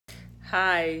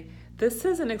Hi, this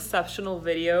is an exceptional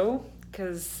video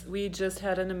because we just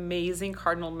had an amazing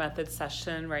Cardinal Method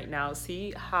session right now.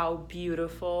 See how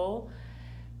beautiful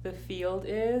the field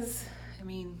is? I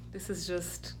mean, this is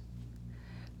just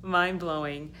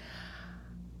mind-blowing.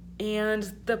 And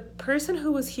the person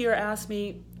who was here asked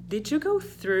me, did you go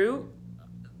through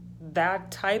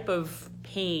that type of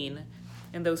pain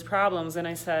and those problems? And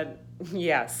I said,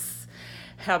 yes,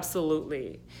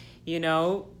 absolutely.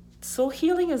 Soul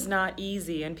healing is not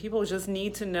easy, and people just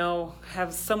need to know,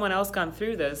 have someone else gone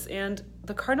through this? And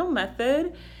the Cardinal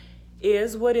Method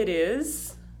is what it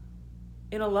is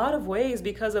in a lot of ways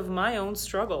because of my own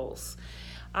struggles.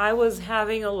 I was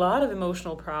having a lot of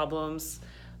emotional problems,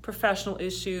 professional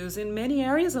issues in many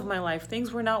areas of my life.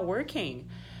 Things were not working.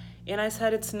 And I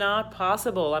said, it's not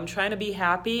possible. I'm trying to be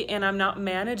happy and I'm not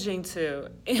managing to,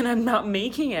 and I'm not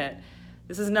making it.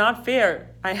 This is not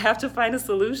fair. I have to find a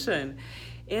solution.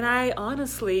 And I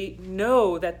honestly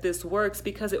know that this works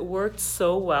because it worked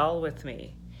so well with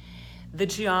me. The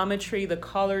geometry, the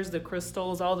colors, the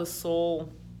crystals, all the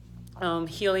soul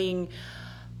healing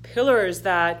pillars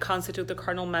that constitute the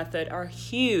Cardinal Method are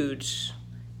huge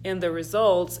in the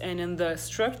results and in the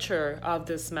structure of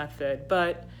this method.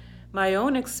 But my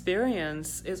own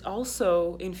experience is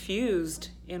also infused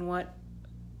in what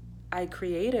I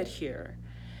created here.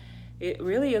 It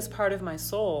really is part of my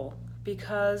soul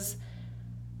because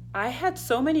I had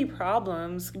so many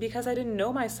problems because I didn't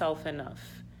know myself enough.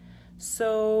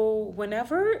 So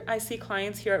whenever I see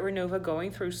clients here at Renova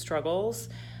going through struggles,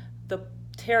 the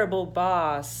terrible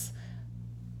boss,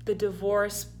 the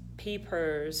divorce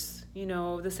papers,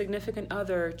 the significant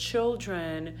other,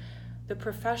 children, the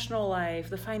professional life,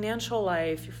 the financial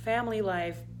life, your family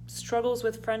life, struggles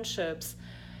with friendships,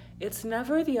 it's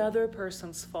never the other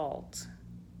person's fault.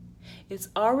 It's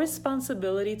our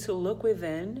responsibility to look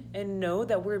within and know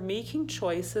that we're making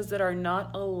choices that are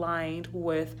not aligned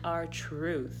with our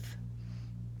truth.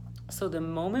 So the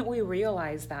moment we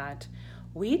realize that,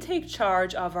 we take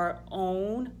charge of our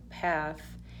own path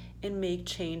and make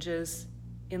changes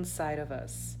inside of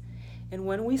us. And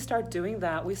when we start doing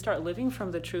that, we start living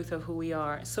from the truth of who we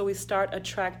are. So we start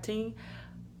attracting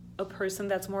a person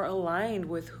that's more aligned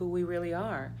with who we really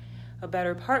are. A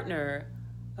better partner,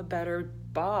 a better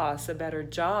boss, a better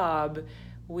job.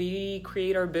 We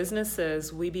create our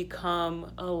businesses. We become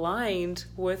aligned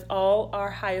with all our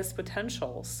highest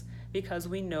potentials because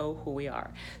we know who we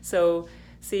are. So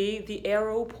see the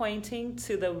arrow pointing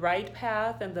to the right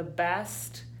path and the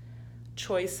best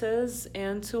choices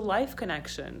and to life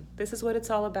connection. This is what it's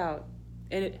all about.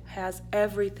 And it has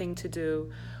everything to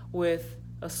do with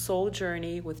a soul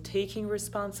journey, with taking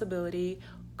responsibility,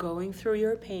 going through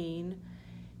your pain,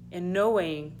 and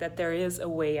knowing that there is a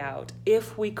way out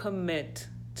if we commit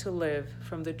to live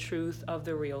from the truth of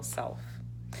the real self.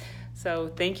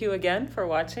 So thank you again for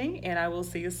watching, and I will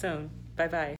see you soon. Bye-bye.